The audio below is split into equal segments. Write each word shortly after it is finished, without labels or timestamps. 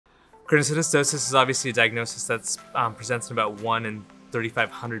Craniosynostosis is obviously a diagnosis that's presents in about 1 in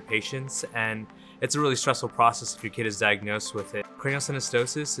 3,500 patients, and it's a really stressful process if your kid is diagnosed with it.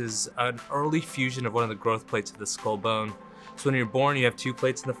 Craniosynostosis is an early fusion of one of the growth plates of the skull bone. So when you're born, you have 2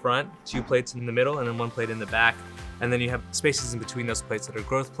 plates in the front, 2 plates in the middle, and then 1 plate in the back. And then you have spaces in between those plates that are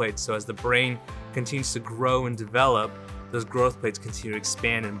growth plates. So as the brain continues to grow and develop, those growth plates continue to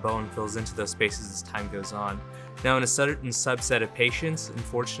expand and bone fills into those spaces as time goes on. Now, in a certain subset of patients,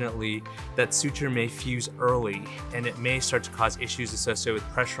 unfortunately, that suture may fuse early, and it may start to cause issues associated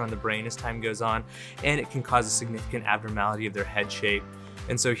with pressure on the brain as time goes on, and it can cause a significant abnormality of their head shape.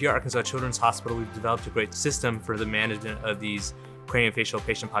 And so here at Arkansas Children's Hospital, we've developed a great system for the management of these craniofacial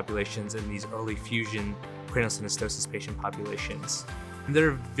patient populations and these early fusion craniosynostosis patient populations. And there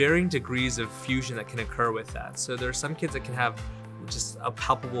are varying degrees of fusion that can occur with that. So there are some kids that can have just a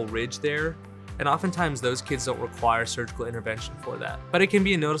palpable ridge there, and oftentimes those kids don't require surgical intervention for that. But it can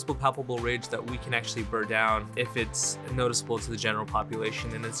be a noticeable palpable ridge that we can actually burr down if it's noticeable to the general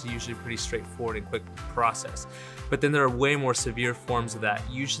population, and it's usually a pretty straightforward and quick process. But then there are way more severe forms of that.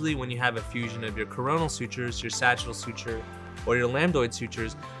 Usually when you have a fusion of your coronal sutures, your sagittal suture, or your lambdoid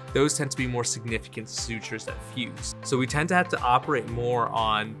sutures, those tend to be more significant sutures that fuse. So we tend to have to operate more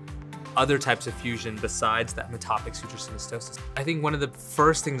on other types of fusion besides that metopic suture synostosis. I think one of the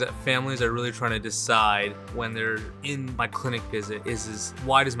first things that families are really trying to decide when they're in my clinic visit is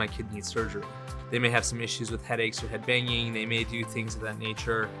why does my kid need surgery? They may have some issues with headaches or head banging, they may do things of that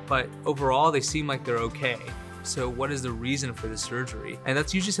nature, but overall they seem like they're okay. So what is the reason for the surgery? And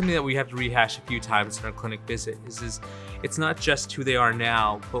that's usually something that we have to rehash a few times in our clinic visit, is it's not just who they are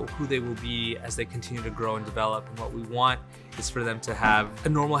now, but who they will be as they continue to grow and develop. And what we want is for them to have a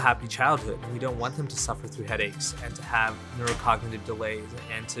normal, happy childhood. We don't want them to suffer through headaches and to have neurocognitive delays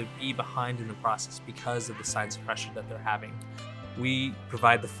and to be behind in the process because of the signs of pressure that they're having. We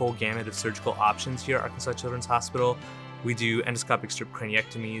provide the full gamut of surgical options here at Arkansas Children's Hospital. We do endoscopic strip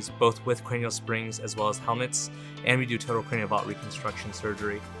craniectomies, both with cranial springs as well as helmets, and we do total cranial vault reconstruction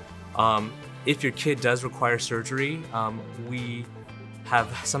surgery. If your kid does require surgery, we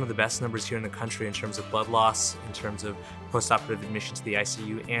have some of the best numbers here in the country in terms of blood loss, in terms of postoperative admission to the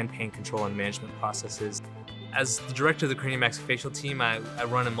ICU, and pain control and management processes. As the director of the craniomaxillofacial team, I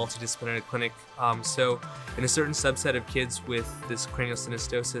run a multidisciplinary clinic. So in a certain subset of kids with this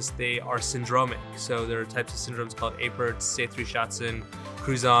craniosynostosis, they are syndromic. So there are types of syndromes called Apert's, Say-3-Schatzen,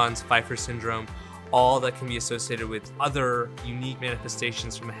 Cruzon's, Pfeiffer syndrome, all that can be associated with other unique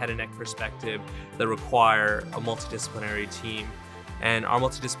manifestations from a head and neck perspective that require a multidisciplinary team. And our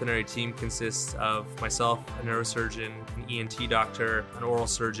multidisciplinary team consists of myself, a neurosurgeon, an ENT doctor, an oral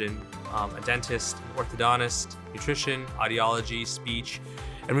surgeon, a dentist, an orthodontist, nutrition, audiology, speech.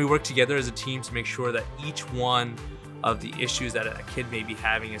 And we work together as a team to make sure that each one of the issues that a kid may be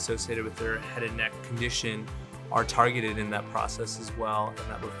having associated with their head and neck condition are targeted in that process as well, and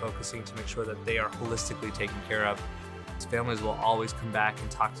that we're focusing to make sure that they are holistically taken care of. Families will always come back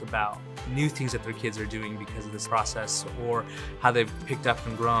and talk about new things that their kids are doing because of this process, or how they've picked up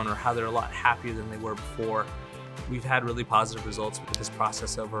and grown, or how they're a lot happier than they were before. We've had really positive results with this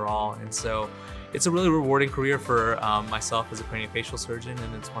process overall, and so it's a really rewarding career for myself as a craniofacial surgeon,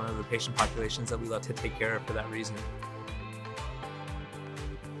 and it's one of the patient populations that we love to take care of for that reason.